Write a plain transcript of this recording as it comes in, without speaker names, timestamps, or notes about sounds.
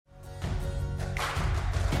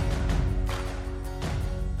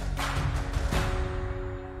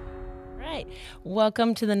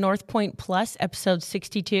Welcome to the Northpointe Plus, episode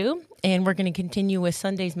 62, and we're going to continue with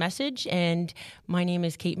Sunday's message. And my name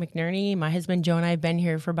is Kate McNerney. My husband Joe and I have been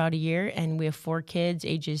here for about a year, and we have 4 kids,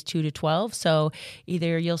 ages 2 to 12. So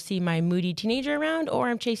either you'll see my moody teenager around, or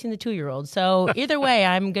I'm chasing the 2-year-old. So either way,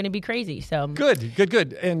 I'm going to be crazy. So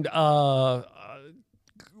Good. And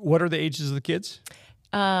what are the ages of the kids?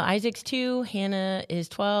 Isaac's 2, Hannah is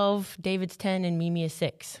 12, David's 10, and Mimi is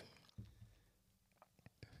 6.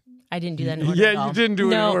 I didn't do that in order. Yeah, you didn't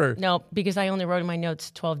do it in order. No, because I only wrote in my notes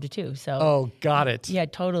 12 to 2. So. Oh, got it. Yeah,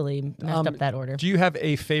 totally messed up that order. Do you have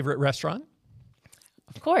a favorite restaurant?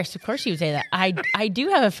 Of course you would say that. I do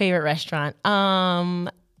have a favorite restaurant.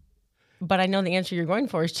 But I know the answer you're going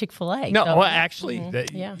for is Chick-fil-A. No, so, well, actually,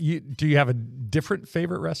 yeah. Do you have a different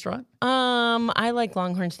favorite restaurant? I like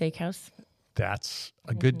Longhorn Steakhouse. That's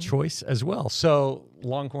a good choice as well. So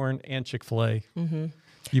Longhorn and Chick-fil-A. Mm-hmm.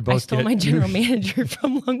 You both I stole my general manager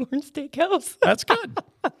from Longhorn Steakhouse. That's good.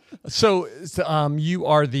 So you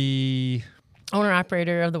are the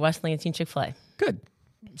owner-operator of the West Lansing Chick-fil-A. Good.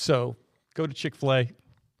 So go to Chick-fil-A,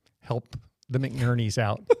 help the McNerneys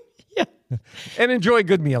out. Yeah. And enjoy a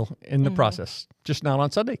good meal in the process. Just not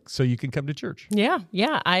on Sunday, so you can come to church. Yeah.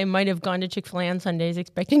 I might have gone to Chick-fil-A on Sundays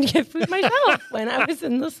expecting to get food myself when I was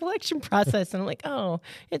in the selection process. And I'm like, oh,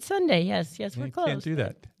 it's Sunday. Yes, we're closed. Can't do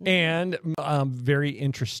that. And very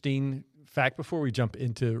interesting fact before we jump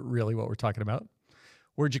into really what we're talking about.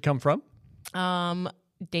 Where'd you come from?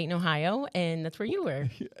 Dayton, Ohio, and that's where you were.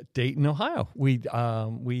 Dayton, Ohio.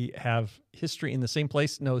 We have history in the same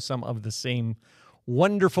place, know some of the same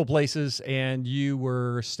wonderful places, and you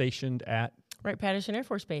were stationed at Wright-Patterson Air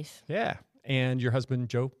Force Base. Yeah, and your husband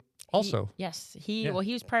Joe also. He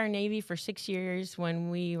was prior Navy for 6 years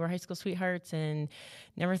when we were high school sweethearts, and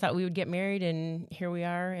never thought we would get married, and here we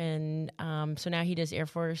are. And so now he does Air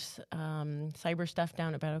Force cyber stuff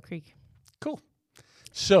down at Battle Creek. Cool.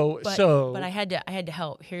 But I had to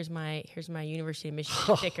help. Here's my University of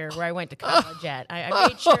Michigan sticker where I went to college at. I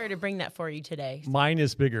made sure to bring that for you today. Mine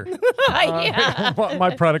is bigger. Yeah.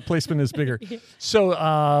 My product placement is bigger.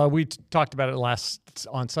 So we talked about it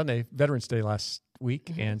on Sunday, Veterans Day last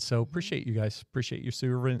week, and so appreciate you guys. Appreciate you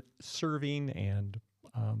serving and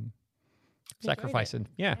sacrificing.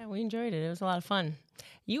 Yeah, we enjoyed it. It was a lot of fun.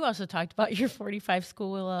 You also talked about your 45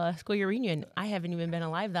 school year reunion. I haven't even been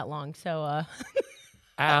alive that long, so.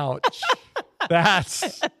 Ouch.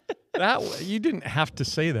 You didn't have to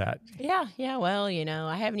say that. Yeah. Well,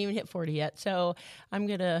 I haven't even hit 40 yet, so I'm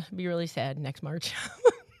going to be really sad next March.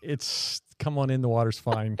 It's come on in, the water's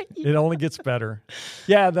fine. It only gets better.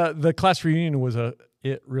 Yeah, the class reunion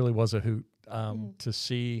it really was a hoot to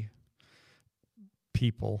see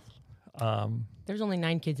people. There's only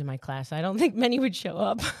 9 kids in my class. I don't think many would show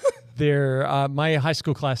up. My high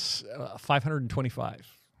school class,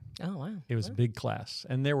 525. Oh, wow. It was a big class.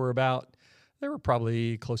 And there were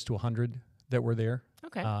probably close to 100 that were there.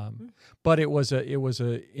 Okay. But it was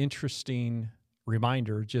a interesting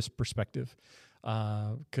reminder, just perspective,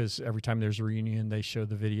 because every time there's a reunion, they show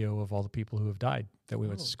the video of all the people who have died that we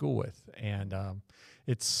went to school with. And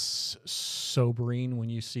it's sobering when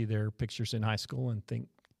you see their pictures in high school and think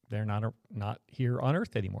they're not here on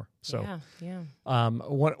Earth anymore. So, yeah.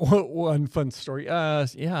 One fun story. I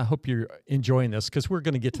hope you're enjoying this because we're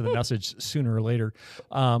going to get to the message sooner or later.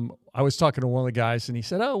 I was talking to one of the guys, and he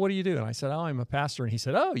said, "Oh, what do you do?" And I said, "Oh, I'm a pastor." And he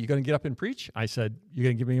said, "Oh, you going to get up and preach?" I said, "You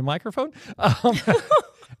going to give me a microphone?"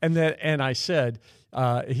 And I said,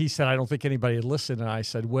 he said, "I don't think anybody would listen." And I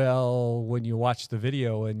said, "Well, when you watch the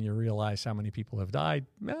video and you realize how many people have died,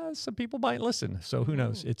 some people might listen. So who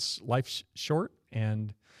knows? It's life's short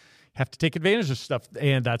and." Have to take advantage of stuff,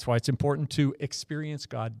 and that's why it's important to experience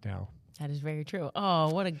God now. That is very true.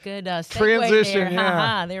 Oh, what a good segue transition! There.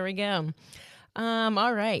 Yeah, there we go.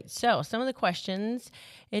 All right. So some of the questions,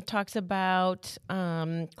 it talks about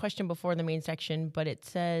question before the main section, but it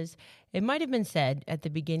says it might have been said at the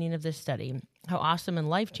beginning of this study how awesome and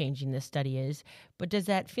life-changing this study is, but does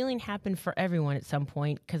that feeling happen for everyone at some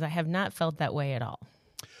point? Because I have not felt that way at all.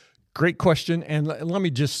 Great question, and let me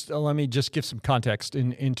just give some context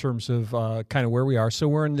in terms of kind of where we are. So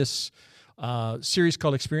we're in this series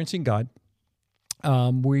called Experiencing God.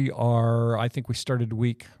 I think we started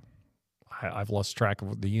week. I've lost track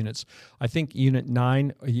of the units. I think Unit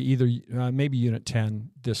 9, maybe Unit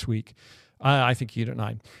 10 this week. I think Unit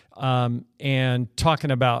 9, and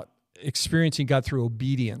talking about experiencing God through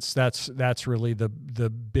obedience. That's really the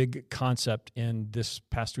big concept in this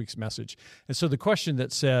past week's message. And so the question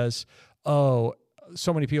that says, so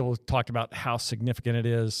many people have talked about how significant it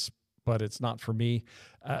is, but it's not for me.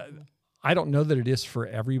 I don't know that it is for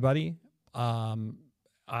everybody.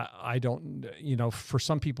 I don't, for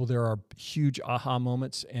some people there are huge aha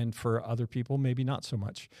moments, and for other people maybe not so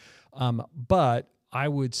much. But I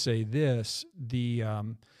would say this: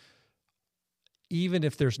 even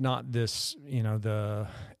if there's not this, the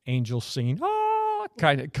angel singing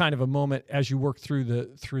kind of a moment as you work through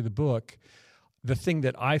the book, the thing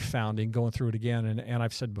that I found in going through it again, and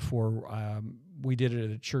I've said before, we did it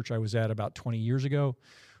at a church I was at about 20 years ago,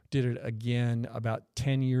 did it again about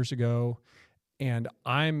 10 years ago, and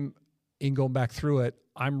in going back through it,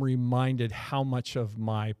 I'm reminded how much of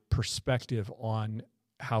my perspective on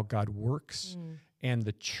how God works and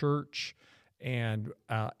the church and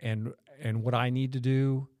what I need to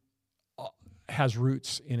do has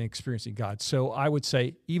roots in experiencing God. So I would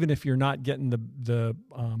say, even if you're not getting the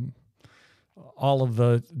all of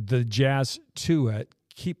the jazz to it,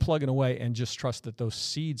 keep plugging away and just trust that those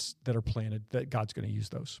seeds that are planted, that God's going to use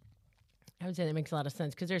those. I would say that makes a lot of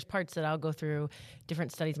sense, because there's parts that I'll go through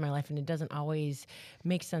different studies in my life and it doesn't always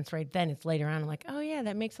make sense right then. It's later on, I'm like, oh yeah,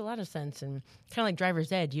 that makes a lot of sense. And kind of like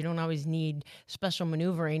driver's ed, you don't always need special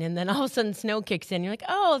maneuvering, and then all of a sudden snow kicks in. You're like,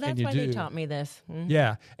 oh, that's why they taught me this. Mm-hmm.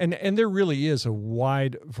 Yeah, and there really is a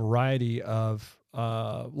wide variety of,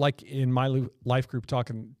 like in my life group,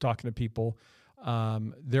 talking to people.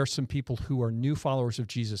 There's some people who are new followers of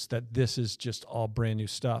Jesus that this is just all brand new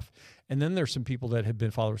stuff. And then there's some people that have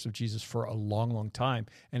been followers of Jesus for a long, long time.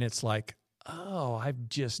 And it's like, oh, I've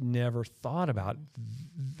just never thought about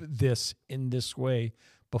this in this way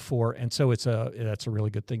before. And so that's a really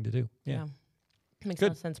good thing to do. Yeah. Makes a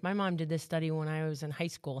lot of sense. My mom did this study when I was in high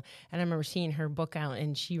school, and I remember seeing her book out,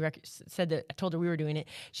 and she said that, I told her we were doing it.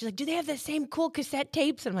 She's like, do they have the same cool cassette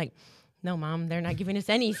tapes? And I'm like, no, Mom, they're not giving us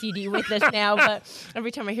any CD with us now. But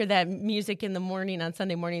every time I hear that music in the morning on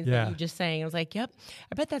Sunday mornings that you just sang, I was like, yep,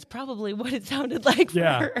 I bet that's probably what it sounded like for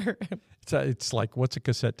her. It's like, what's a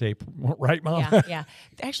cassette tape? Right, Mom? Yeah.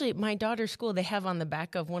 Actually, my daughter's school, they have on the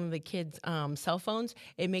back of one of the kids' cell phones,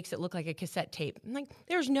 it makes it look like a cassette tape. I'm like,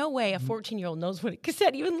 there's no way a 14-year-old knows what a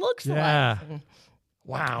cassette even looks like.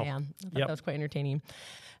 Wow. Yeah, I thought that was quite entertaining.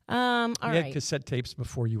 You had cassette tapes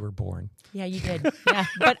before you were born. Yeah, you did. Yeah,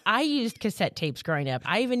 but I used cassette tapes growing up.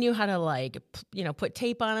 I even knew how to put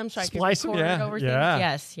tape on them so Splice I could record it over things.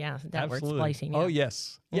 Yes, that Absolutely. word, splicing. Yeah. Oh,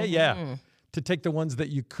 yes. Yeah. To take the ones that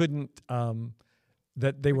you couldn't,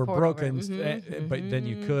 that they were broken, but then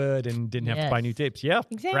you could and didn't have to buy new tapes. Yeah,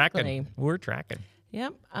 exactly. Tracking. We're tracking.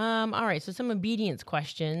 Yep. All right, so some obedience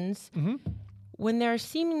questions. When there are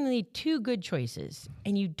seemingly two good choices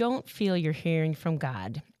and you don't feel you're hearing from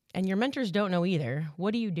God, and your mentors don't know either,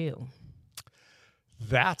 what do you do?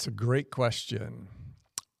 That's a great question.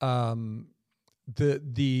 The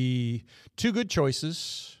two good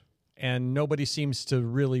choices, and nobody seems to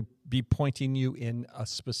really be pointing you in a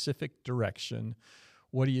specific direction.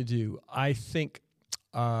 What do you do? I think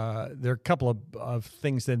there are a couple of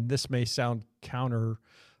things, and this may sound counter.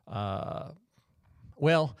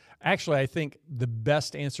 Well, actually, I think the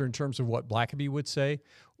best answer in terms of what Blackaby would say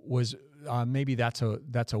was maybe that's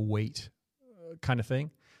a wait kind of thing,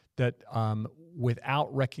 that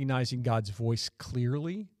without recognizing God's voice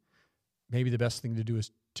clearly, maybe the best thing to do is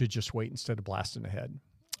to just wait instead of blasting ahead.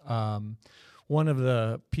 One of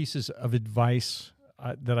the pieces of advice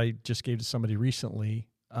that I just gave to somebody recently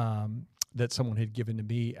that someone had given to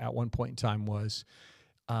me at one point in time was,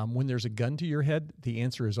 when there's a gun to your head, the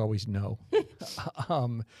answer is always no.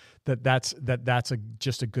 That's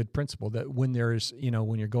just a good principle, that when there's,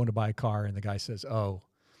 when you're going to buy a car and the guy says, oh,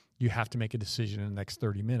 you have to make a decision in the next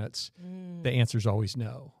 30 minutes, the answer is always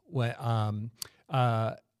no.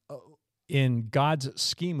 In God's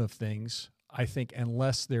scheme of things, I think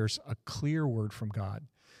unless there's a clear word from God,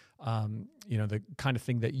 the kind of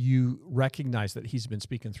thing that you recognize that he's been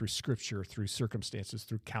speaking through Scripture, through circumstances,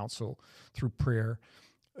 through counsel, through prayer,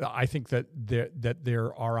 I think that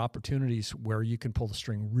there are opportunities where you can pull the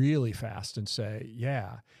string really fast and say,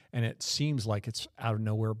 yeah, and it seems like it's out of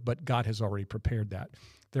nowhere, but God has already prepared that.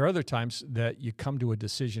 There are other times that you come to a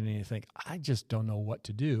decision and you think, I just don't know what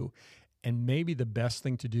to do. And maybe the best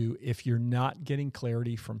thing to do, if you're not getting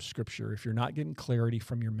clarity from Scripture, if you're not getting clarity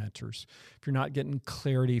from your mentors, if you're not getting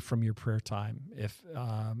clarity from your prayer time, if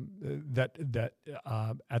at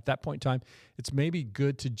that point in time, it's maybe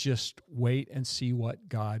good to just wait and see what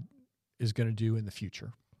God is going to do in the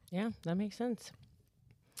future. Yeah, that makes sense.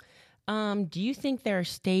 Do you think there are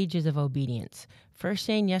stages of obedience? First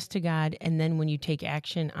saying yes to God, and then when you take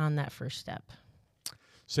action on that first step?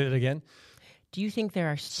 Say that again. Do you think there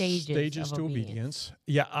are stages to obedience?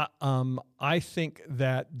 Yeah, I think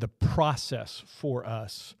that the process for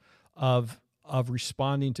us of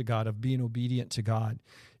responding to God, of being obedient to God,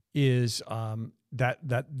 is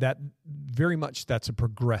that very much that's a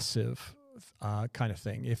progressive kind of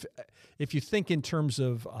thing. If you think in terms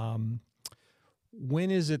of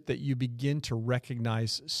when is it that you begin to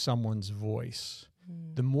recognize someone's voice?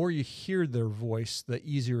 The more you hear their voice, the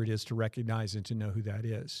easier it is to recognize and to know who that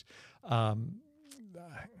is.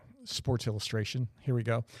 Sports Illustration, here we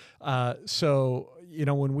go. So,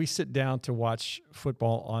 when we sit down to watch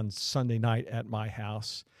football on Sunday night at my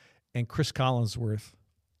house, and Chris Collinsworth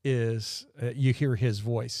is, you hear his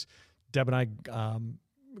voice. Deb and I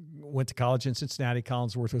went to college in Cincinnati.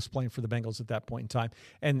 Collinsworth was playing for the Bengals at that point in time,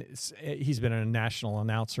 and he's been a national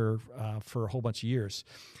announcer for a whole bunch of years.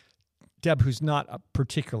 Deb, who's not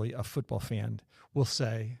particularly a football fan, will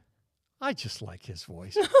say, I just like his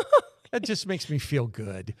voice. That just makes me feel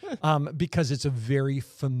good because it's a very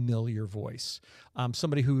familiar voice.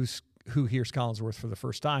 Somebody who hears Collinsworth for the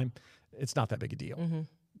first time, it's not that big a deal.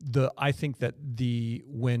 Mm-hmm. I think that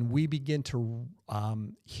when we begin to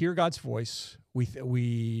hear God's voice,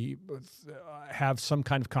 we have some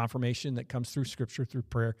kind of confirmation that comes through Scripture, through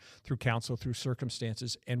prayer, through counsel, through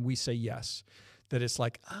circumstances, and we say yes. That it's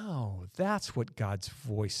like, oh, that's what God's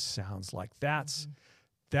voice sounds like. That's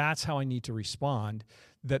how I need to respond.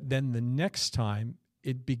 That then the next time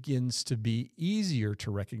it begins to be easier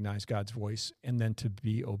to recognize God's voice and then to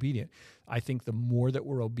be obedient. I think the more that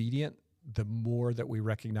we're obedient, the more that we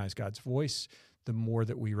recognize God's voice. The more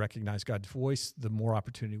that we recognize God's voice, the more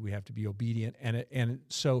opportunity we have to be obedient. And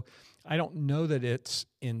so I don't know that it's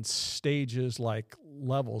in stages like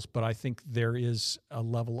levels, but I think there is a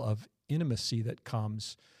level of intimacy that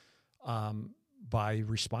comes by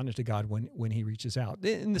responding to God when He reaches out.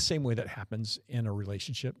 In the same way that happens in a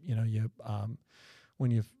relationship,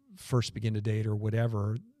 when you first begin to date or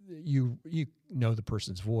whatever, you know the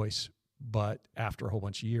person's voice, but after a whole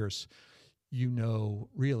bunch of years,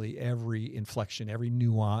 really every inflection, every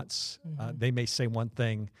nuance. Mm-hmm. They may say one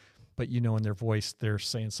thing, but in their voice they're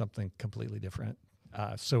saying something completely different.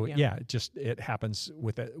 It happens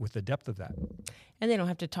with the depth of that. And they don't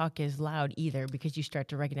have to talk as loud either because you start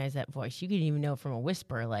to recognize that voice. You can even know from a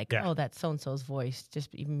whisper, like, oh, that's so-and-so's voice,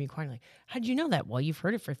 just even be quiet. Like, how'd you know that? Well, you've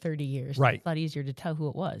heard it for 30 years. Right. It's a lot easier to tell who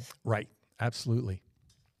it was. Right. Absolutely.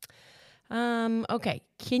 Okay.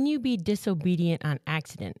 Can you be disobedient on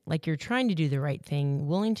accident? Like you're trying to do the right thing,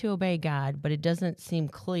 willing to obey God, but it doesn't seem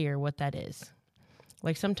clear what that is.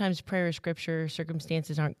 Like sometimes prayer or scripture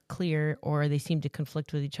circumstances aren't clear or they seem to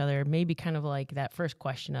conflict with each other. Maybe kind of like that first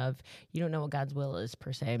question of you don't know what God's will is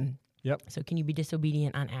per se. Yep. So can you be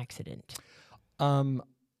disobedient on accident? That's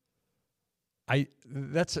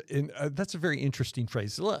a very interesting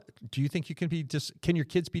phrase. Do you think you can your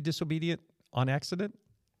kids be disobedient on accident?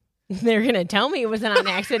 They're going to tell me it wasn't on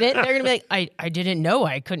accident. They're going to be like, I didn't know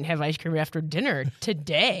I couldn't have ice cream after dinner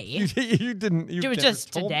today. You didn't. It was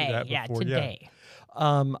just today. Yeah, today. Yeah.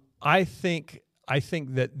 I think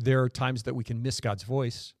that there are times that we can miss God's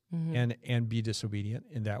voice and be disobedient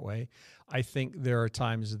in that way. I think there are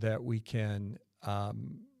times that we can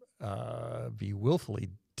be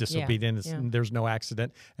willfully disobedient. Yeah. There's no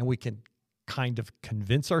accident, and we can kind of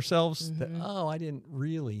convince ourselves that, I didn't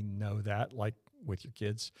really know that, like with your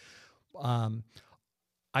kids.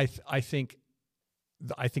 I think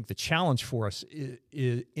the challenge for us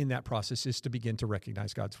in that process is to begin to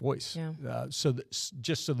recognize God's voice, so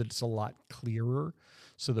that it's a lot clearer,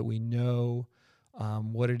 so that we know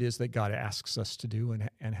what it is that God asks us to do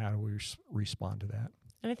and how do we respond to that.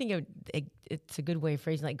 And I think it's a good way of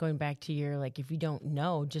phrasing, like going back to your, like, if you don't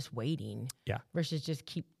know, just waiting, versus just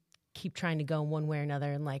keep trying to go one way or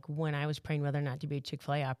another. And like when I was praying whether or not to be a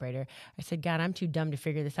Chick-fil-A operator, I said, God, I'm too dumb to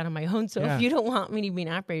figure this out on my own. So if you don't want me to be an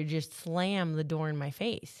operator, just slam the door in my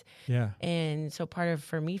face. Yeah. And so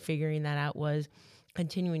for me figuring that out was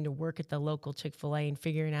continuing to work at the local Chick-fil-A and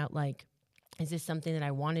figuring out, like, is this something that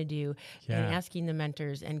I want to do? Yeah. And asking the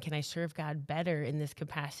mentors, and can I serve God better in this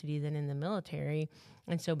capacity than in the military?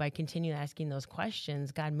 And so by continuing asking those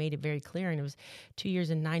questions, God made it very clear. And it was 2 years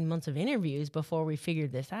and 9 months of interviews before we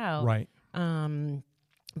figured this out. Right.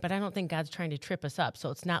 But I don't think God's trying to trip us up. So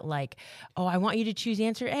it's not like, oh, I want you to choose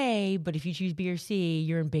answer A, but if you choose B or C,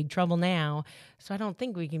 you're in big trouble now. So I don't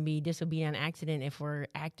think we can be disobedient on accident if we're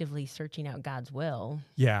actively searching out God's will.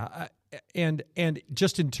 Yeah. And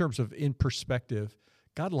just in terms of in perspective,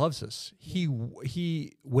 God loves us. He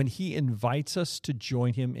when He invites us to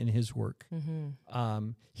join Him in His work,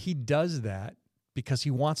 He does that because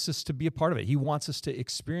He wants us to be a part of it. He wants us to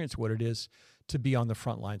experience what it is to be on the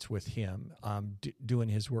front lines with Him, doing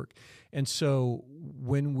His work. And so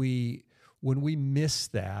when we miss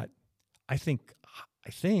that, I think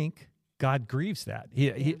God grieves that.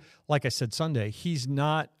 He, like I said Sunday, he's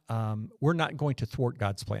not. We're not going to thwart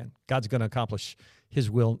God's plan. God's going to accomplish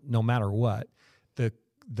His will no matter what.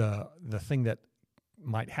 The thing that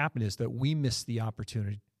might happen is that we miss the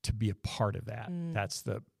opportunity to be a part of that. That's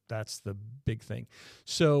the big thing.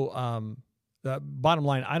 So the bottom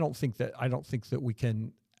line, I don't think that we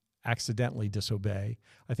can accidentally disobey.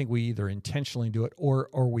 I think we either intentionally do it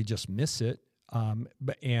or we just miss it.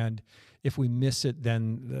 And if we miss it,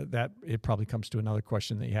 then that it probably comes to another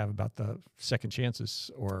question that you have about the second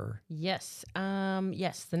chances. Or yes.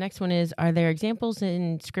 The next one is: are there examples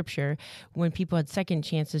in Scripture when people had second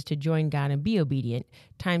chances to join God and be obedient?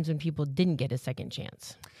 Times when people didn't get a second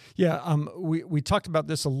chance. Yeah, we talked about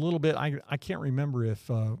this a little bit. I can't remember if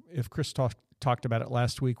Chris talked about it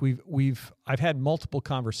last week. I've had multiple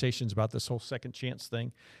conversations about this whole second chance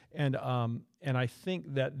thing, and I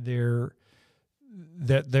think that there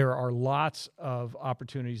are lots of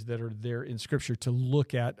opportunities that are there in Scripture to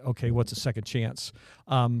look at. Okay, what's a second chance?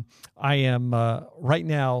 I am right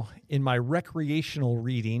now in my recreational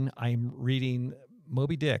reading. I'm reading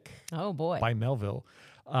Moby Dick. Oh boy, by Melville,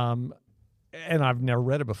 and I've never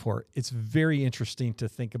read it before. It's very interesting to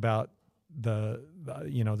think about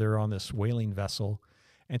they're on this whaling vessel,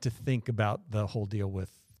 and to think about the whole deal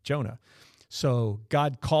with Jonah. So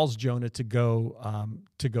God calls Jonah to go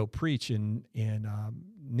preach in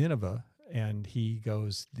Nineveh, and he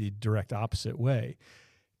goes the direct opposite way.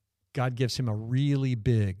 God gives him a really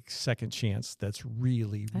big second chance that's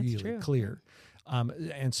really true. clear.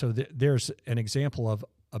 And so there's an example of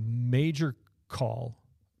a major call,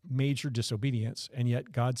 major disobedience, and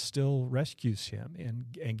yet God still rescues him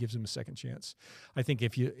and gives him a second chance. I think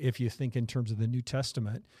if you think in terms of the New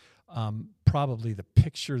Testament, probably the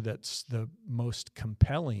picture that's the most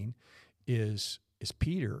compelling is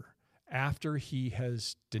Peter, after he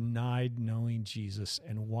has denied knowing Jesus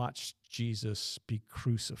and watched Jesus be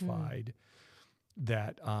crucified.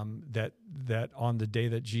 That on the day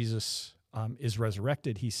that Jesus is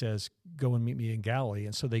resurrected, he says, "Go and meet me in Galilee."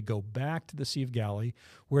 And so they go back to the Sea of Galilee,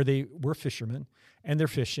 where they were fishermen, and they're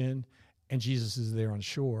fishing, and Jesus is there on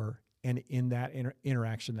shore. And in that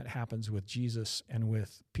interaction that happens with Jesus and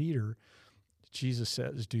with Peter, Jesus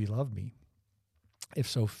says, "Do you love me? If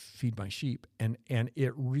so, feed my sheep." And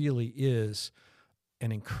it really is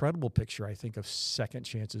an incredible picture, I think, of second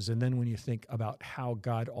chances. And then when you think about how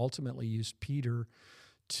God ultimately used Peter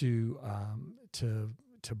to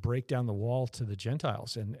break down the wall to the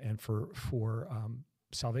Gentiles and for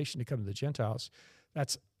salvation to come to the Gentiles,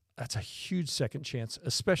 that's a huge second chance,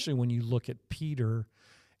 especially when you look at Peter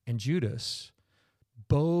and Judas,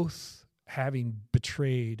 both having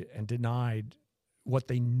betrayed and denied what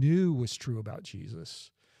they knew was true about Jesus.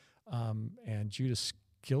 And Judas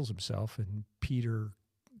kills himself, and Peter,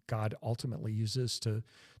 God ultimately uses to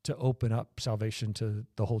open up salvation to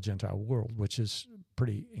the whole Gentile world, which is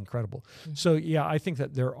pretty incredible. Mm-hmm. So, yeah, I think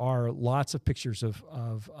that there are lots of pictures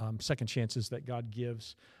of second chances that God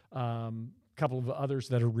gives. Couple of others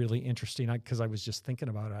that are really interesting, because I was just thinking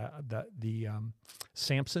about the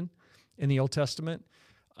Samson in the Old Testament.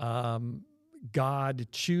 God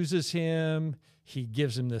chooses him. He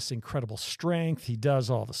gives him this incredible strength. He does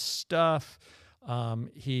all the stuff.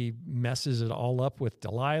 He messes it all up with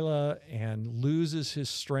Delilah and loses his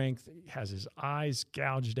strength, has his eyes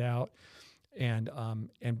gouged out, and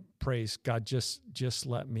prays, "God, just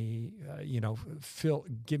let me,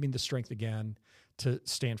 give me the strength again to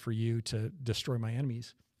stand for you, to destroy my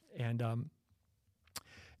enemies."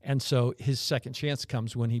 And so his second chance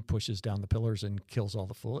comes when he pushes down the pillars and kills all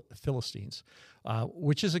the Philistines,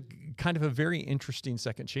 which is a kind of a very interesting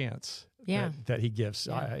second chance that he gives.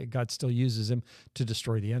 Yeah. God still uses him to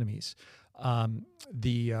destroy the enemies.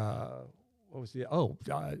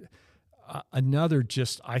 Another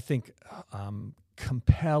just, I think,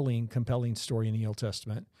 compelling story in the Old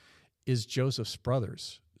Testament is Joseph's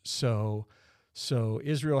brothers. So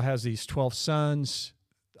Israel has these 12 sons.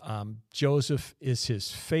 Joseph is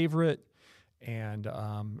his favorite, and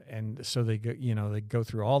so they go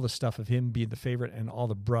through all the stuff of him being the favorite, and all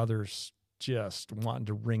the brothers just wanting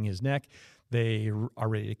to wring his neck. They are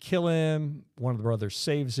ready to kill him. One of the brothers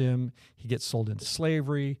saves him. He gets sold into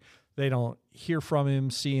slavery. They don't hear from him,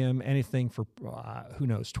 see him, anything for,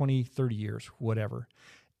 20, 30 years, whatever.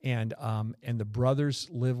 And the brothers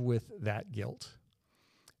live with that guilt.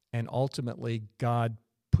 And ultimately, God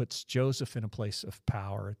puts Joseph in a place of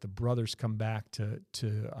power. The brothers come back to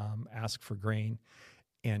ask for grain,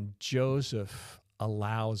 and Joseph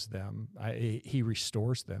allows them. He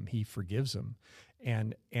restores them. He forgives them,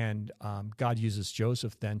 and God uses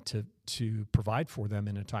Joseph then to provide for them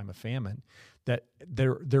in a time of famine. That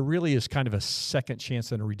there really is kind of a second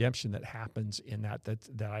chance and a redemption that happens in that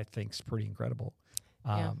I think is pretty incredible.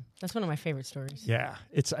 Yeah, that's one of my favorite stories. Yeah,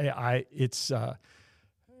 it's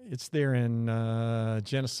there in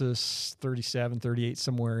Genesis 37, 38,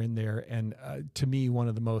 somewhere in there, and to me one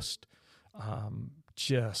of the most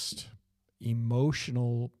just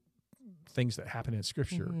emotional things that happen in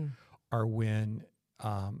Scripture are when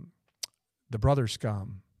the brothers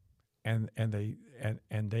come and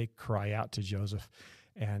they cry out to Joseph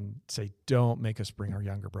and say, "Don't make us bring our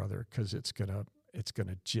younger brother, because it's gonna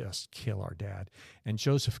just kill our dad." And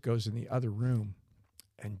Joseph goes in the other room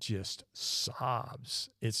and just sobs.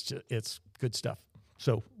 It's good stuff.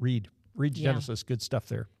 So read Genesis, good stuff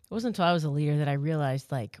there. It wasn't until I was a leader that I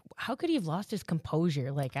realized, like, how could he have lost his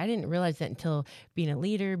composure? Like, I didn't realize that until being a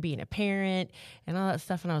leader, being a parent, and all that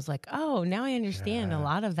stuff. And I was like, oh, now I understand a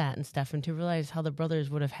lot of that and stuff. And to realize how the brothers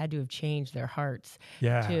would have had to have changed their hearts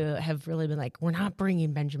to have really been like, we're not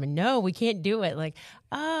bringing Benjamin. No, we can't do it. Like,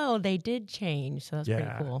 oh, they did change. So that's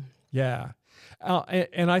pretty cool. Yeah.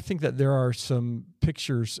 And I think that there are some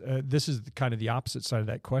pictures. This is kind of the opposite side of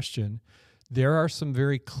that question. There are some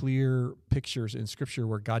very clear pictures in Scripture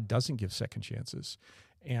where God doesn't give second chances,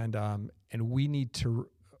 and we need to.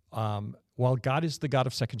 While God is the God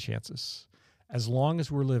of second chances, as long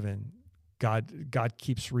as we're living, God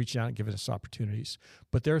keeps reaching out and giving us opportunities.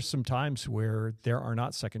 But there are some times where there are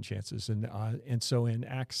not second chances, and so in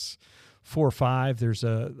Acts 4 or 5, there's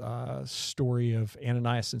a story of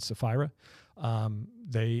Ananias and Sapphira.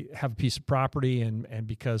 They have a piece of property, and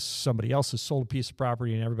because somebody else has sold a piece of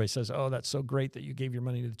property and everybody says, "Oh, that's so great that you gave your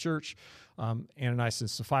money to the church," Ananias and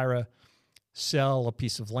Sapphira sell a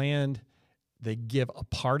piece of land. They give a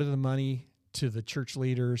part of the money to the church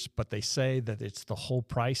leaders, but they say that it's the whole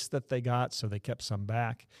price that they got, so they kept some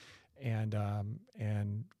back. And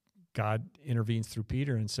God intervenes through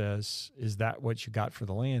Peter and says, "Is that what you got for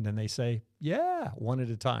the land?" And they say, "Yeah," one at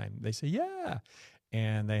a time. They say, "Yeah."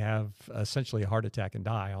 And they have essentially a heart attack and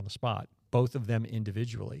die on the spot, both of them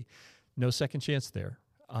individually. No second chance there.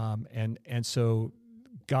 And so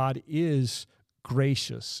God is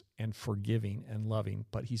gracious and forgiving and loving,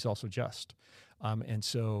 but he's also just. And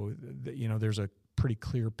so, there's a pretty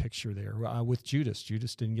clear picture there. With Judas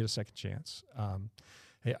didn't get a second chance.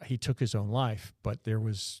 He took his own life, but there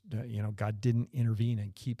was, God didn't intervene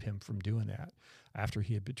and keep him from doing that after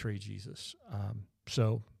he had betrayed Jesus.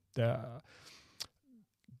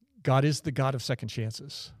 God is the God of second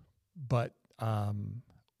chances, but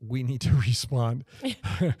we need to respond.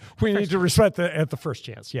 We need to respond at the first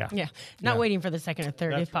chance. Yeah. Not waiting for the second or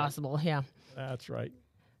third, if possible. Yeah. That's right.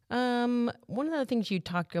 One of the things you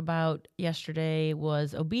talked about yesterday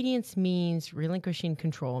was obedience means relinquishing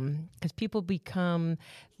control, because people become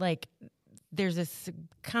like, there's this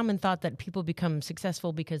common thought that people become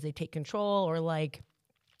successful because they take control, or like,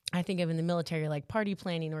 I think of in the military, like party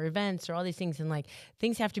planning or events or all these things, and like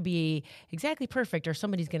things have to be exactly perfect or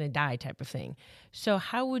somebody's going to die type of thing. So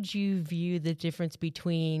how would you view the difference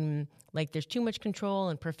between like there's too much control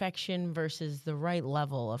and perfection versus the right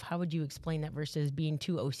level of, how would you explain that versus being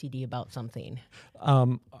too OCD about something?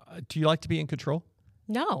 Do you like to be in control?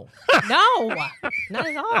 No, not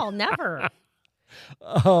at all. Never.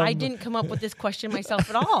 I didn't come up with this question myself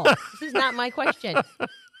at all. This is not my question.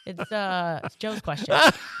 It's Joe's question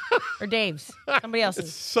or Dave's, somebody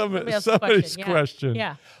else's. Somebody's question.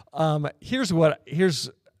 Yeah. Here's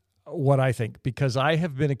what I think, because I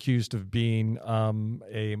have been accused of being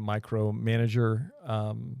a micromanager.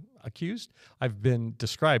 I've been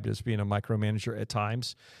described as being a micromanager at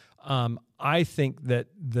times. I think that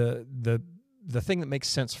the thing that makes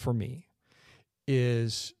sense for me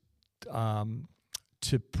is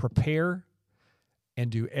to prepare and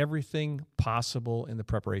do everything possible in the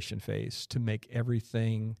preparation phase to make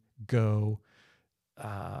everything go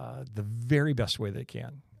the very best way they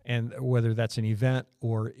can. And whether that's an event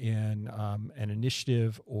or in an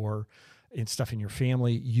initiative or in stuff in your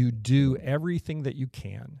family, you do everything that you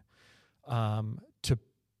can to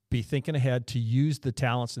be thinking ahead, to use the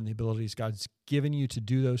talents and the abilities God's given you to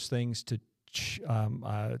do those things, to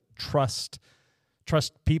trust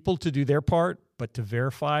people to do their part, but to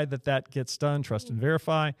verify that gets done, trust and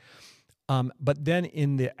verify. But then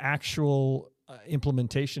in the actual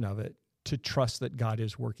implementation of it, to trust that God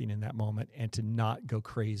is working in that moment and to not go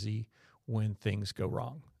crazy when things go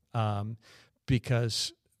wrong,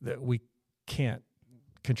 because we can't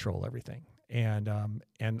control everything. And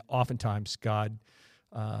oftentimes God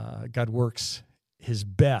works his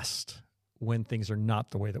best when things are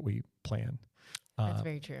not the way that we plan. That's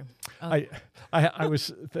very true. Oh. I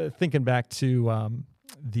was thinking back to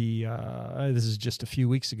this is just a few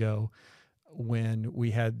weeks ago when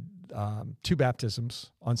we had 2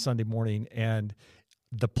 baptisms on Sunday morning, and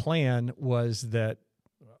the plan was that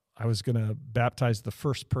I was going to baptize the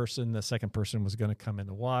first person. The second person was going to come in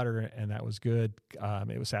the water, and that was good.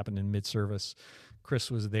 It was happening in mid-service.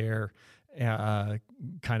 Chris was there,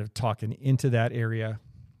 kind of talking into that area.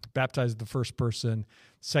 Baptized the first person,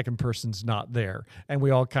 second person's not there. And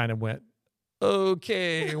we all kind of went,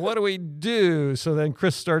 okay, what do we do? So then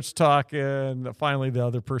Chris starts talking. Finally, the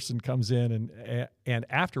other person comes in, and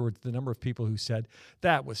afterwards, the number of people who said,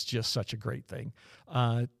 that was just such a great thing,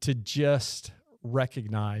 to just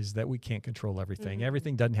recognize that we can't control everything. Mm-hmm.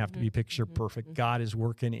 Everything doesn't have to be picture perfect. Mm-hmm. God is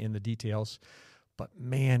working in the details. But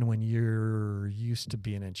man, when you're used to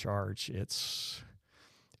being in charge, it's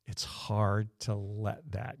hard to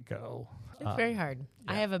let that go. It's very hard.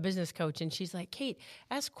 Yeah. I have a business coach, and she's like, Kate,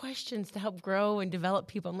 ask questions to help grow and develop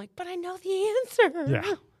people. I'm like, but I know the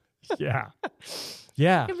answer. Yeah.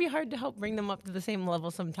 It can be hard to help bring them up to the same level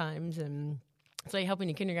sometimes. And it's like helping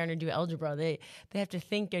a kindergartner do algebra. They have to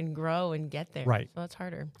think and grow and get there. Right. So it's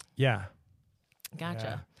harder. Yeah.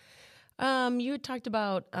 Gotcha. You had talked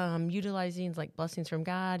about utilizing like blessings from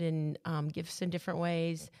God and gifts in different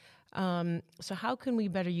ways. So how can we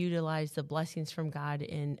better utilize the blessings from God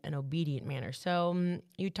in an obedient manner? So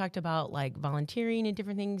you talked about like volunteering and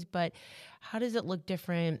different things, but how does it look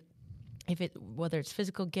different whether it's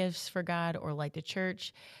physical gifts for God or like the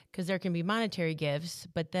church? Because there can be monetary gifts,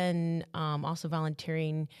 but then also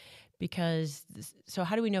volunteering so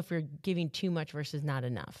how do we know if we're giving too much versus not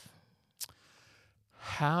enough?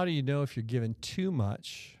 How do you know if you're giving too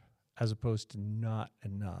much as opposed to not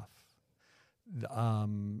enough?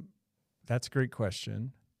 That's a great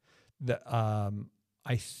question. I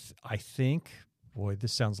think, boy,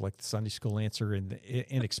 this sounds like the Sunday school answer in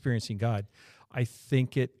experiencing God. I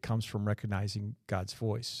think it comes from recognizing God's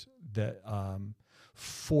voice. That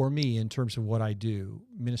for me, in terms of what I do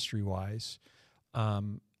ministry-wise,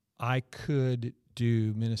 I could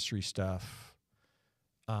do ministry stuff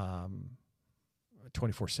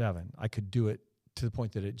 24/7. I could do it to the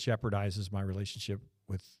point that it jeopardizes my relationship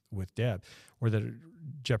with Deb, or that it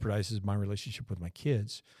jeopardizes my relationship with my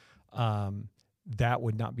kids. That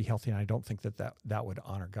would not be healthy, and I don't think that would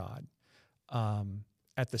honor God.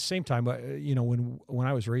 At the same time, when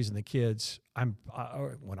I was raising the kids,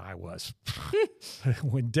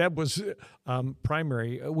 when Deb was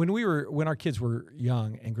primary, when our kids were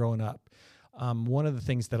young and growing up, one of the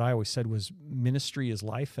things that I always said was ministry is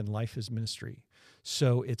life and life is ministry.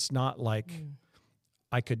 So it's not like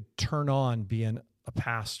I could turn on being a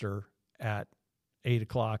pastor at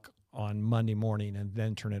 8:00 on Monday morning and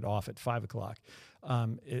then turn it off at 5:00.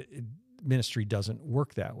 Ministry doesn't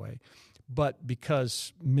work that way. But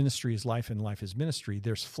because ministry is life and life is ministry,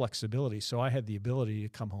 there's flexibility. So I had the ability to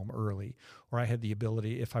come home early, or I had the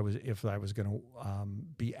ability, if I was going to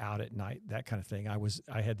be out at night, that kind of thing. I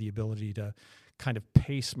had the ability to kind of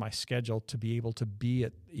pace my schedule to be able to be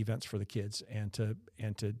at events for the kids and to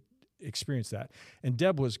experience that. And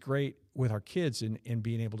Deb was great with our kids in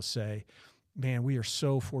being able to say, man, we are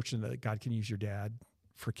so fortunate that God can use your dad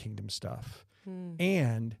for kingdom stuff.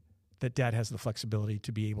 And that dad has the flexibility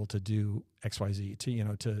to be able to do XYZ,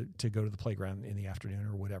 to go to the playground in the afternoon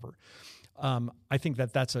or whatever. I think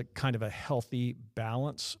that's a kind of a healthy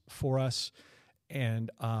balance for us. And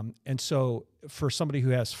so for somebody who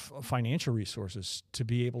has financial resources to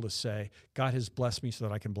be able to say, God has blessed me so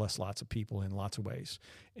that I can bless lots of people in lots of ways,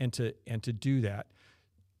 and to do that,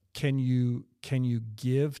 can you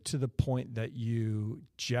give to the point that you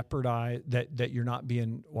jeopardize that you're not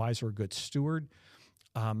being wise or a good steward?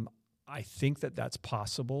 I think that's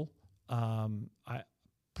possible.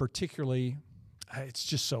 Particularly, it's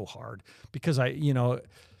just so hard because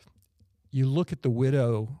you look at the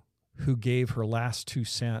widow who gave her last 2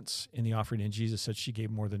 cents in the offering, and Jesus said she gave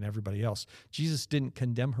more than everybody else. Jesus didn't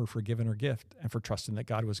condemn her for giving her gift and for trusting that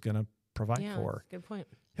God was going to provide for her. Good point.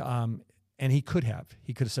 And he could have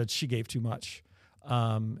said she gave too much.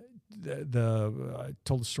 I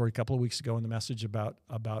told the story a couple of weeks ago in the message about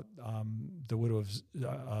the widow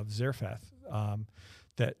of Zarephath,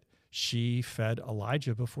 that she fed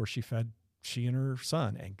Elijah before she and her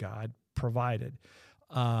son, and God provided.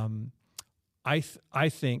 I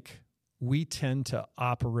think we tend to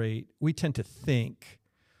think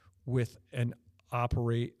with a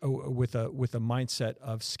mindset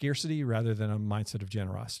of scarcity rather than a mindset of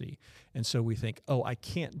generosity. And so we think, I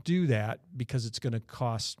can't do that because it's going to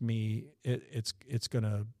cost me, it's going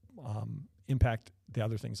to impact the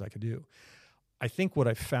other things I could do. I think what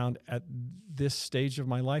I found at this stage of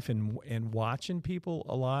my life and watching people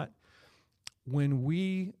a lot, when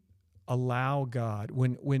we allow God,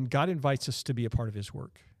 when God invites us to be a part of his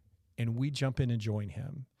work and we jump in and join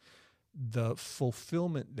him, the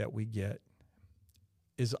fulfillment that we get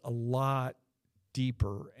is a lot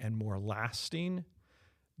deeper and more lasting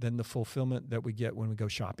than the fulfillment that we get when we go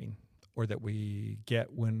shopping, or that we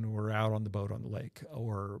get when we're out on the boat on the lake,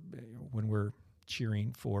 or when we're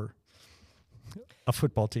cheering for a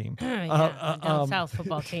football team. Down south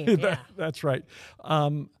football team. Yeah. That's right.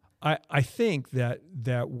 I think that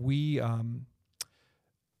we,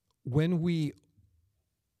 when we,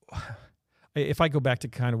 if I go back to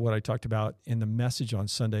kind of what I talked about in the message on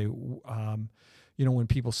Sunday, when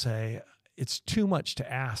people say it's too much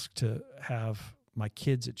to ask to have my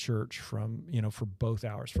kids at church from, for both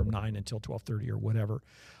hours, from 9 until 12:30 or whatever.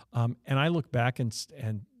 And I look back and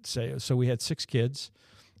say, so we had 6 kids.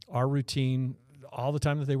 Our routine all the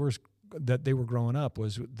time that they were growing up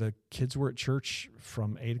was the kids were at church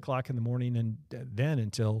from 8 o'clock in the morning and then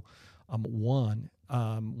until 1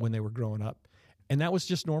 when they were growing up. And that was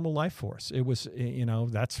just normal life for us. It was,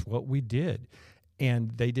 that's what we did.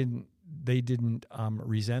 And they didn't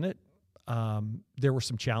resent it. There were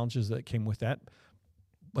some challenges that came with that,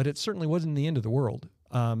 but it certainly wasn't the end of the world,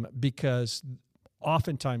 because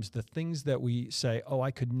oftentimes the things that we say, oh,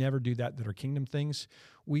 I could never do that are kingdom things,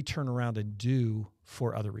 we turn around and do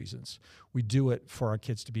for other reasons. We do it for our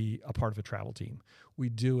kids to be a part of a travel team. We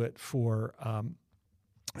do it for,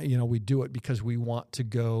 we do it because we want to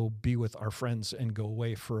go be with our friends and go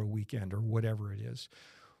away for a weekend or whatever it is.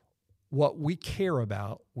 What we care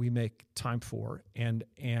about, we make time for. And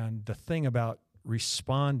the thing about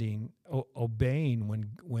responding, obeying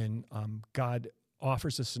when God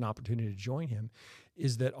offers us an opportunity to join him,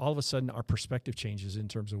 is that all of a sudden our perspective changes in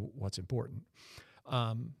terms of what's important.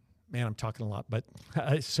 Man, I'm talking a lot, but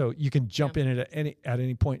so you can jump in at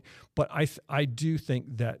any point. But I do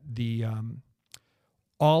think that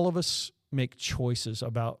all of us make choices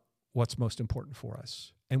about what's most important for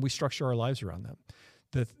us, and we structure our lives around them.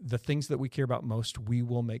 The things that we care about most, we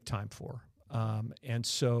will make time for. And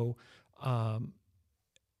so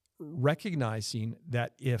recognizing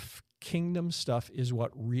that if kingdom stuff is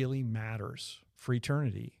what really matters for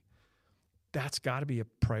eternity, that's got to be a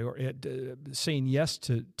priority. Saying yes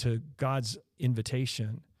to God's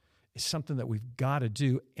invitation is something that we've got to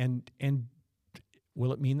do. And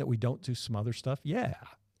will it mean that we don't do some other stuff? Yeah,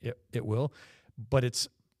 it will. But it's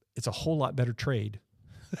a whole lot better trade.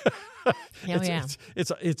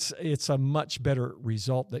 It's a much better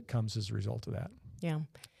result that comes as a result of that. Yeah.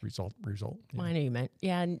 Result. Well, I know you meant.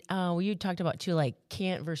 Yeah. And you talked about too, like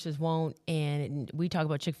can't versus won't. And we talk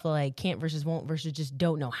about Chick-fil-A, can't versus won't versus just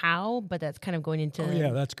don't know how, but that's kind of going into. Oh,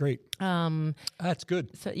 yeah, that's great. That's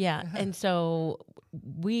good. So, yeah. And so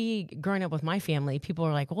growing up with my family, people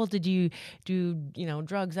are like, well, did you do,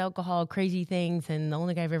 drugs, alcohol, crazy things? And the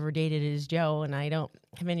only guy I've ever dated is Joe. And I don't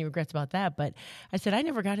have any regrets about that. But I said, I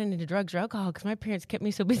never got into drugs or alcohol because my parents kept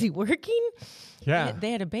me so busy working. Yeah.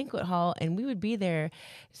 They had a banquet hall and we would be there.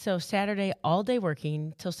 So Saturday, all day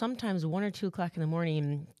working till sometimes 1 or 2 o'clock in the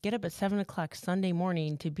morning, get up at 7 o'clock Sunday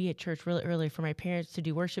morning to be at church really early for my parents to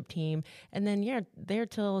do worship team. And then, there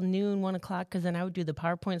till noon, 1 o'clock, because then I would do the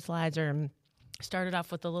PowerPoint slides or started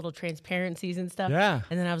off with the little transparencies and stuff. Yeah.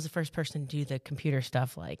 And then I was the first person to do the computer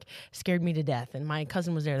stuff, scared me to death. And my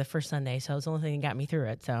cousin was there the first Sunday, so it was the only thing that got me through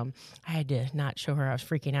it. So I had to not show her I was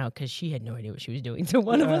freaking out because she had no idea what she was doing. So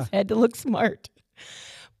one of us had to look smart.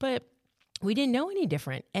 But we didn't know any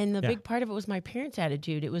different. And the big part of it was my parents'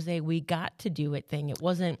 attitude. It was we got to do it thing. It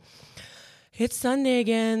wasn't, it's Sunday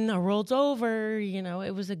again, our world's over.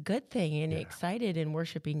 It was a good thing and excited and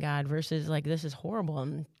worshiping God versus this is horrible.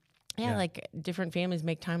 And different families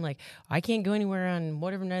make time I can't go anywhere on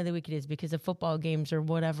whatever night of the week it is because of football games or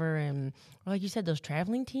whatever. And like you said, those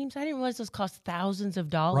traveling teams, I didn't realize those cost thousands of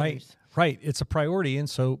dollars. Right. It's a priority. And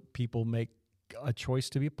so people make a choice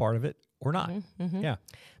to be a part of it or not. Mm-hmm. Yeah.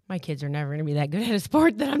 My kids are never going to be that good at a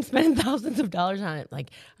sport that I'm spending thousands of dollars on it.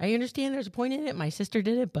 I understand there's a point in it. My sister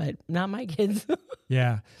did it, but not my kids.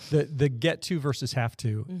 Yeah. The get to versus have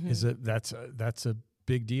to is that's a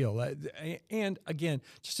big deal. And again,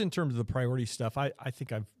 just in terms of the priority stuff, I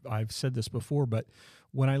think I've said this before, but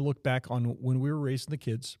when I look back on when we were raising the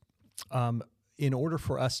kids, in order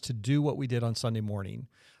for us to do what we did on Sunday morning,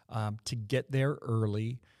 to get there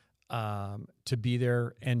early, to be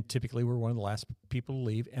there, and typically we're one of the last people to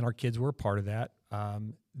leave, and our kids were a part of that.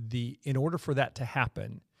 In order for that to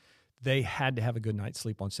happen, they had to have a good night's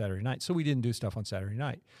sleep on Saturday night, so we didn't do stuff on Saturday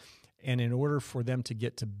night. And in order for them to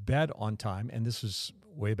get to bed on time, and this was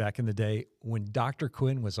way back in the day when Dr.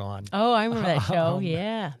 Quinn was on. Oh, I remember that show.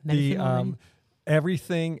 Yeah.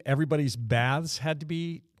 Everybody's baths had to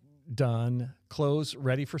be done, clothes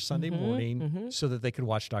ready for Sunday morning so that they could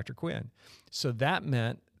watch Dr. Quinn. So that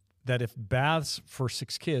meant that if baths for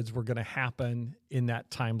 6 kids were going to happen in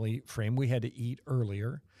that timely frame, we had to eat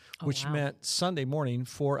earlier, which meant Sunday morning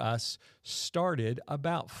for us started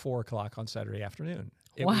about 4 o'clock on Saturday afternoon.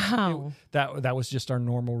 That was just our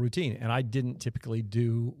normal routine. And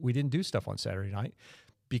we didn't do stuff on Saturday night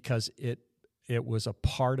because it was a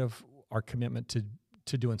part of our commitment to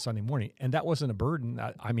doing Sunday morning. And that wasn't a burden.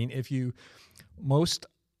 I mean, most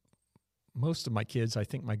of my kids, I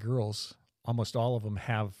think my girls, almost all of them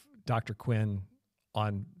have Dr. Quinn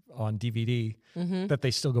on DVD that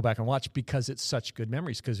they still go back and watch because it's such good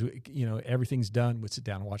memories. Because everything's done, we'd sit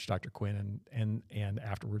down and watch Dr. Quinn and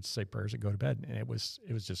afterwards say prayers and go to bed, and it was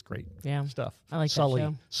just great stuff. I like that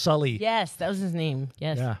show. Sully. Yes, that was his name.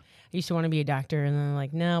 Yes, I used to want to be a doctor, and then I'm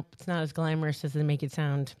like, nope, it's not as glamorous as they make it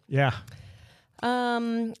sound. Yeah.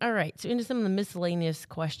 All right, so into some of the miscellaneous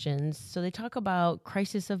questions. So they talk about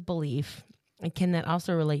crisis of belief, and can that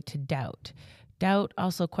also relate to doubt? Doubt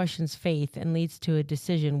also questions faith and leads to a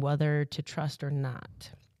decision whether to trust or not.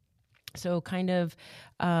 So kind of,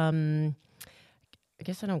 I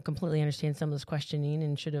guess I don't completely understand some of this questioning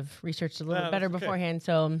and should have researched a little bit better beforehand.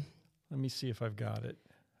 So let me see if I've got it.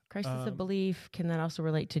 Crisis of belief, can that also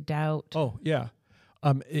relate to doubt? Oh, yeah.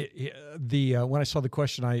 When I saw the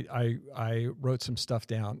question, I wrote some stuff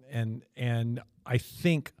down, and I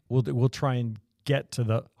think we'll try and get to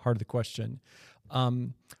the heart of the question.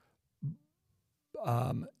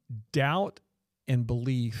 Doubt and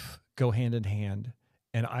belief go hand in hand,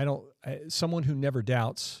 and someone who never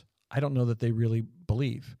doubts, I don't know that they really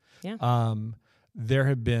believe. Yeah. There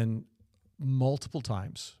have been multiple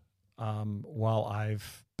times while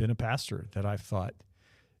I've been a pastor that I've thought,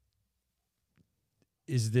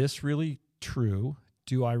 is this really true?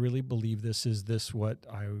 Do I really believe this? Is this what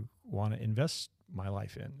I want to invest my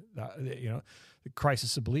life in? The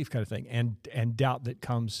crisis of belief kind of thing, and doubt that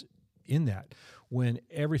comes in that when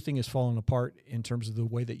everything is falling apart in terms of the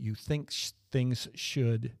way that you think things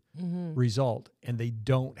should result, and they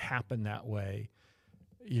don't happen that way.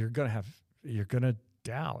 You're gonna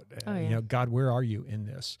doubt. God, where are you in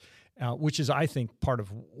this? Which is, I think, part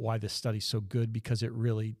of why this study's so good, because it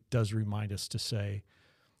really does remind us to say,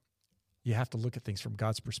 you have to look at things from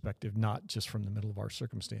God's perspective, not just from the middle of our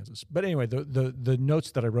circumstances. But anyway, the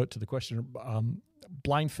notes that I wrote to the question are,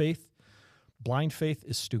 blind faith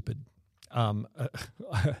is stupid.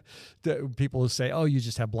 People will say, oh, you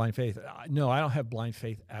just have blind faith. No, I don't have blind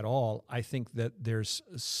faith at all. I think that there's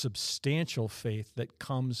substantial faith that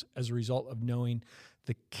comes as a result of knowing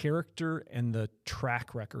the character and the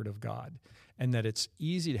track record of God, and that it's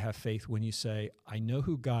easy to have faith when you say, I know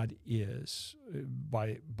who God is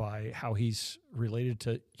by how he's related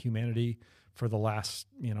to humanity for the last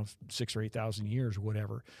 6,000 or 8,000 years or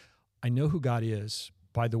whatever. I know who God is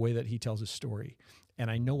by the way that he tells his story, and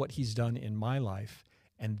I know what he's done in my life,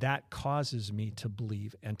 and that causes me to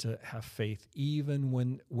believe and to have faith even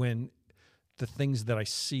when the things that I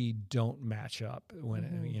see don't match up,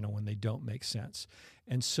 when they don't make sense.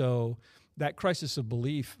 And so that crisis of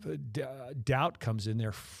belief, doubt comes in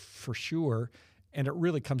there for sure, and it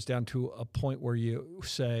really comes down to a point where you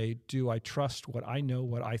say, do I trust what I know,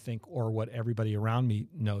 what I think, or what everybody around me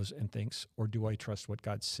knows and thinks, or do I trust what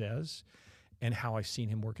God says and how I've seen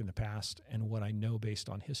him work in the past and what I know based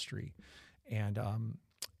on history? And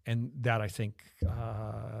that, I think,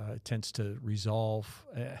 tends to resolve.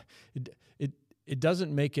 It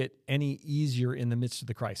doesn't make it any easier in the midst of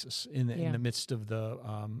the crisis, in the midst of the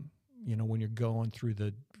when you're going through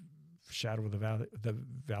the shadow of the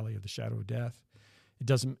valley of the shadow of death.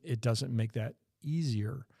 It doesn't make that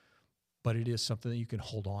easier, but it is something that you can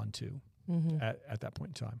hold on to at that point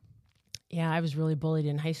in time. Yeah, I was really bullied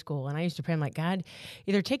in high school, and I used to pray, I'm like, God,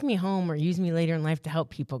 either take me home or use me later in life to help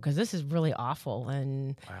people, because this is really awful.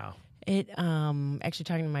 And wow. It actually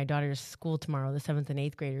talking to my daughter's school tomorrow, the 7th and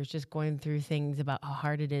 8th graders, just going through things about how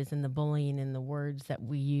hard it is and the bullying and the words that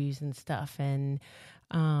we use and stuff. And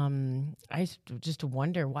I used to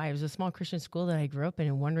wonder why. It was a small Christian school that I grew up in,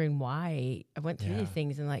 and wondering why I went through these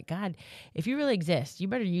things, and like, God, if you really exist, you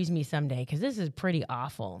better use me someday, because this is pretty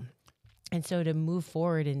awful. And so to move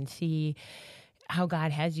forward and see how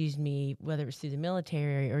God has used me, whether it's through the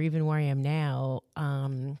military or even where I am now,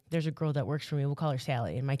 there's a girl that works for me. We'll call her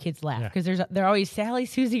Sally, and my kids laugh because they're always Sally,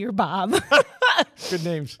 Susie, or Bob. Good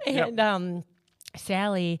names. And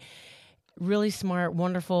Sally, really smart,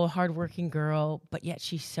 wonderful, hardworking girl, but yet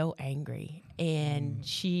she's so angry. And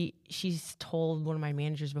she's told one of my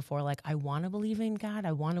managers before, like, I want to believe in God.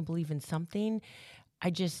 I want to believe in something.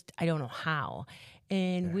 I don't know how.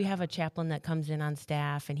 And we have a chaplain that comes in on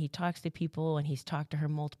staff, and he talks to people, and he's talked to her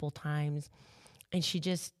multiple times. And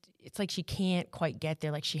it's like she can't quite get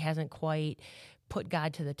there. Like she hasn't quite put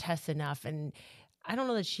God to the test enough. And I don't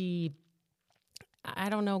know I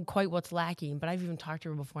don't know quite what's lacking, but I've even talked to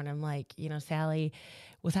her before, and I'm like, Sally,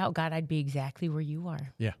 without God, I'd be exactly where you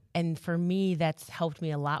are. Yeah. And for me, that's helped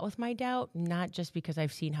me a lot with my doubt, not just because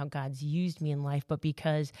I've seen how God's used me in life, but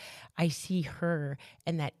because I see her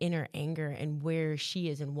and that inner anger and where she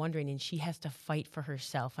is and wondering, and she has to fight for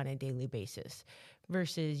herself on a daily basis.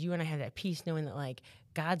 Versus you and I have that peace knowing that, like,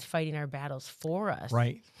 God's fighting our battles for us.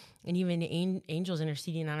 Right. And even angels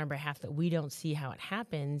interceding on our behalf that we don't see how it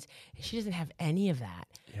happens. She doesn't have any of that.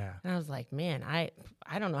 Yeah. And I was like, man, I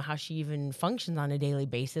don't know how she even functions on a daily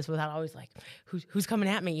basis without always like, who's coming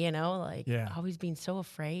at me, always being so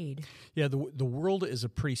afraid. Yeah, the world is a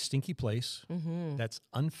pretty stinky place that's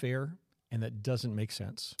unfair and that doesn't make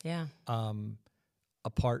sense. Yeah.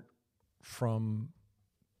 Apart from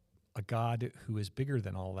a God who is bigger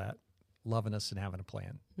than all that, loving us and having a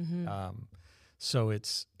plan. So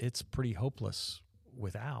it's pretty hopeless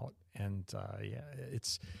without. And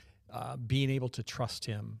it's being able to trust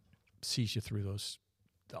Him sees you through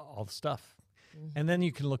all the stuff. And then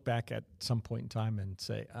you can look back at some point in time and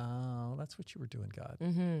say, oh, that's what you were doing, God.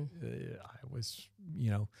 I was,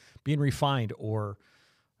 being refined, or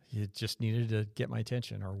you just needed to get my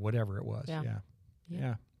attention, or whatever it was.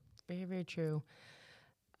 Yeah. Very, very true.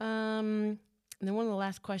 And then one of the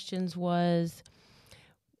last questions wasn't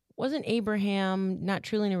Abraham not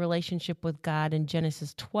truly in a relationship with God in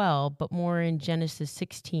Genesis 12, but more in Genesis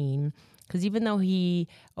 16? Because even though he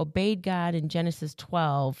obeyed God in Genesis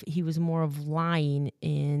 12, he was more of lying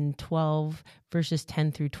in 12 verses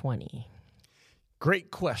 10 through 20. Great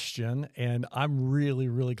question, and I'm really,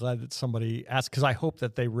 really glad that somebody asked, because I hope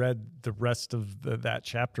that they read the rest of that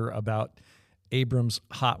chapter about Abram's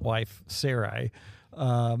hot wife, Sarai.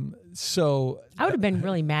 So I would have been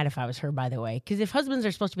really mad if I was her, by the way, because if husbands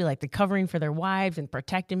are supposed to be like the covering for their wives and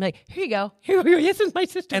protect them, like, here you go, this is my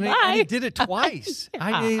sister. And he did it twice.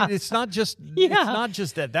 It's not just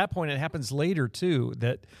at that point. It happens later too,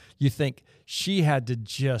 that you think she had to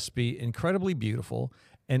just be incredibly beautiful,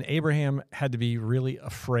 and Abraham had to be really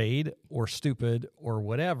afraid or stupid or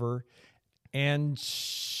whatever, and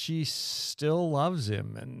she still loves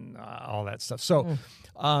him and all that stuff. So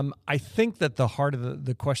I think that the heart of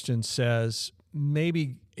the question says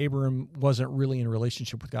maybe Abram wasn't really in a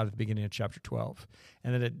relationship with God at the beginning of chapter 12.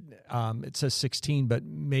 And then it says 16, but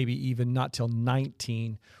maybe even not till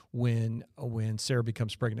 19 when Sarah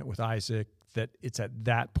becomes pregnant with Isaac, that it's at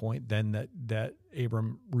that point then that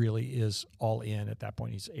Abram really is all in. At that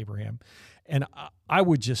point, he's Abraham. And I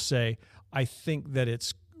would just say, I think that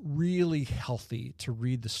it's really healthy to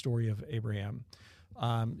read the story of Abraham,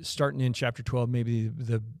 starting in chapter 12, maybe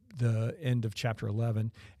the end of chapter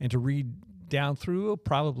 11, and to read down through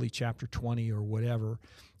probably chapter 20 or whatever,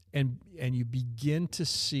 and you begin to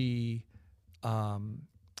see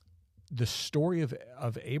the story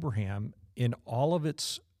of Abraham in all of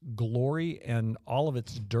its glory and all of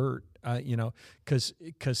its dirt,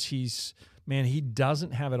 because he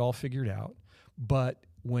doesn't have it all figured out, but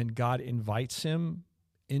when God invites him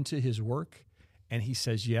into his work and he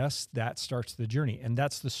says yes, that starts the journey. And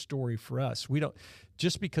that's the story for us. We don't,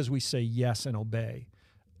 just because we say yes and obey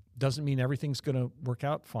doesn't mean everything's going to work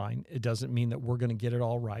out fine. It doesn't mean that we're going to get it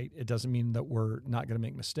all right. It doesn't mean that we're not going to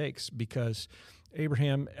make mistakes, because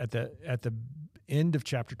Abraham at the end of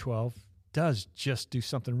chapter 12 does just do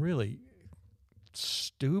something really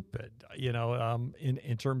stupid,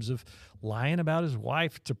 in terms of lying about his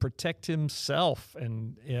wife to protect himself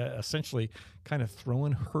and essentially kind of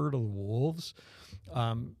throwing her to the wolves.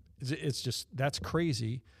 It's just, that's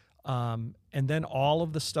crazy. And then all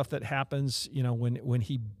of the stuff that happens, when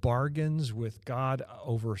he bargains with God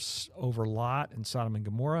over Lot and Sodom and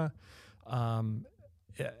Gomorrah,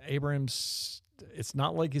 Abraham's, it's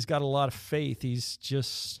not like he's got a lot of faith. He's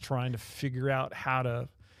just trying to figure out how to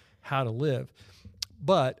live.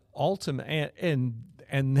 But ultimately, and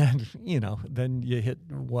then, then you hit,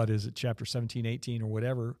 what is it, chapter 17, 18 or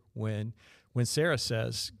whatever, when Sarah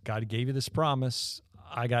says, God gave you this promise,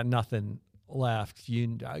 I got nothing left.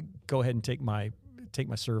 You go ahead and take my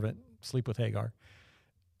servant, sleep with Hagar.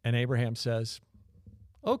 And Abraham says,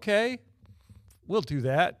 okay, we'll do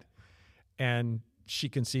that. And she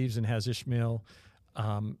conceives and has Ishmael.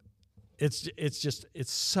 It's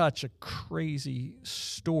such a crazy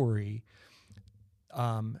story,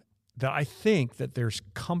 that I think that there's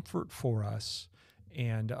comfort for us,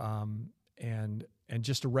 and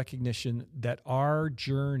just a recognition that our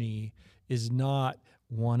journey is not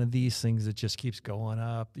one of these things that just keeps going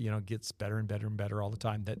up, gets better and better and better all the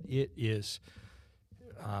time, that it is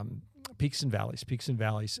peaks and valleys,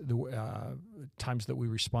 the times that we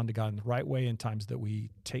respond to God in the right way and times that we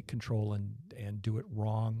take control and do it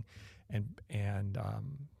wrong and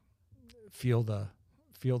feel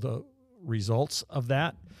the results of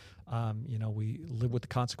that. We live with the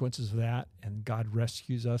consequences of that, and God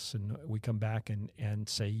rescues us, and we come back and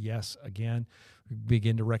say yes again. We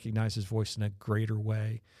begin to recognize His voice in a greater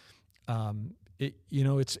way.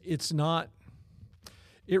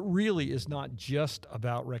 It really is not just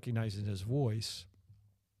about recognizing His voice.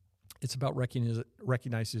 It's about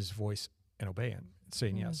recognizing His voice and obeying,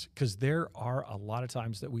 saying yes. Because there are a lot of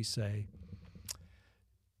times that we say,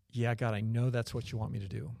 yeah, God, I know that's what you want me to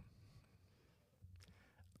do.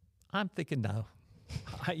 I'm thinking, no,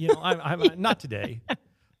 I'm not today.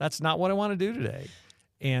 That's not what I want to do today.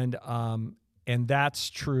 And that's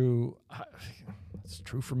true. It's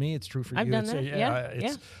true for me. It's true for you. I've done that.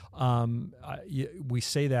 We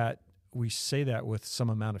say that with some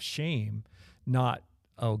amount of shame, not,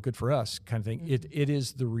 oh, good for us kind of thing. Mm-hmm. It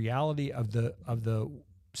is the reality of the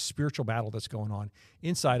spiritual battle that's going on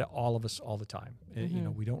inside of all of us all the time.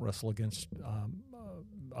 Mm-hmm. We don't wrestle against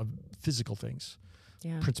physical things.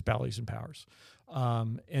 Yeah. Principalities and powers,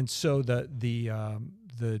 and so the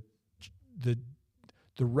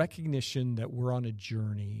recognition that we're on a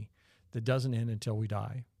journey that doesn't end until we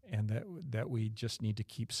die, and that we just need to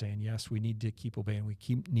keep saying yes. We need to keep obeying. We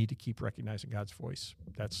need to keep recognizing God's voice.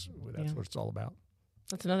 That's what it's all about.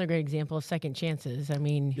 That's another great example of second chances. I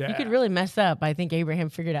mean, you could really mess up. I think Abraham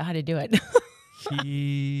figured out how to do it.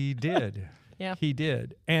 He did. Yeah, he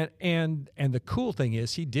did. And the cool thing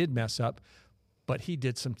is, he did mess up. But he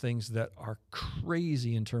did some things that are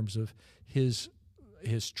crazy in terms of his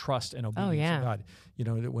trust and obedience to God.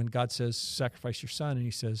 That when God says sacrifice your son, and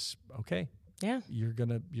he says, okay, you're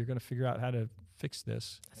gonna figure out how to fix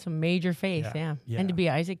this. That's some major faith, yeah. And to be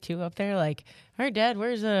Isaac too up there, like, all right, Dad,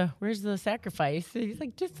 where's the sacrifice? He's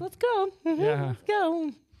like, just let's go, let's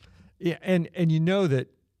go. Yeah, and that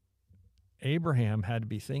Abraham had to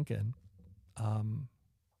be thinking, I'm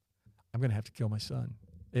gonna have to kill my son.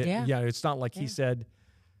 It's not like he said,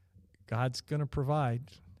 God's going to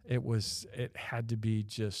provide. It had to be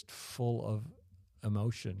just full of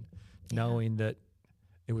emotion, knowing that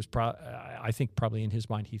it was I think probably in his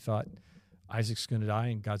mind, he thought Isaac's going to die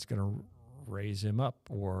and God's going to raise him up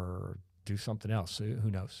or do something else. Who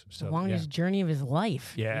knows? So the longest journey of his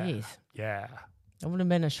life. Yeah. Jeez. Yeah. That wouldn't have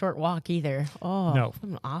been a short walk either. Oh, no. That would have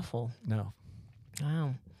been awful. No.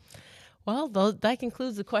 Wow. Well, that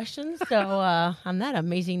concludes the questions. So on that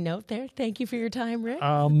amazing note there, thank you for your time, Rick.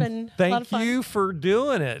 It's been a lot of fun. Thank you for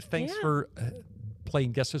doing it. Thanks for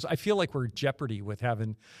playing guest host. I feel like we're Jeopardy with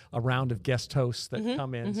having a round of guest hosts that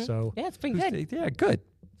come in. Mm-hmm. So it's been good. Yeah, good.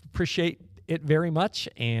 Appreciate it very much.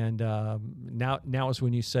 And now is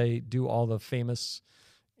when you say do all the famous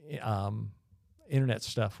internet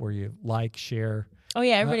stuff where you like, share. Oh,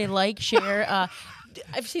 yeah, everybody like, share.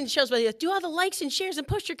 I've seen shows where they do all the likes and shares and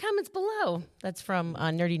post your comments below. That's from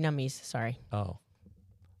Nerdy Nummies. Sorry. Oh,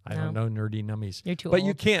 I don't know Nerdy Nummies. You're too old. But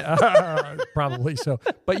you can't, probably so.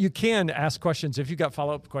 But you can ask questions. If you've got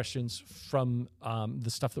follow-up questions from the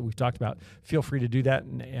stuff that we've talked about, feel free to do that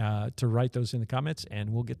and to write those in the comments,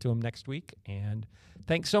 and we'll get to them next week. And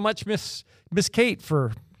thanks so much, Miss Kate,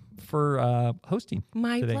 for hosting.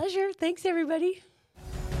 My today. pleasure. Thanks, everybody.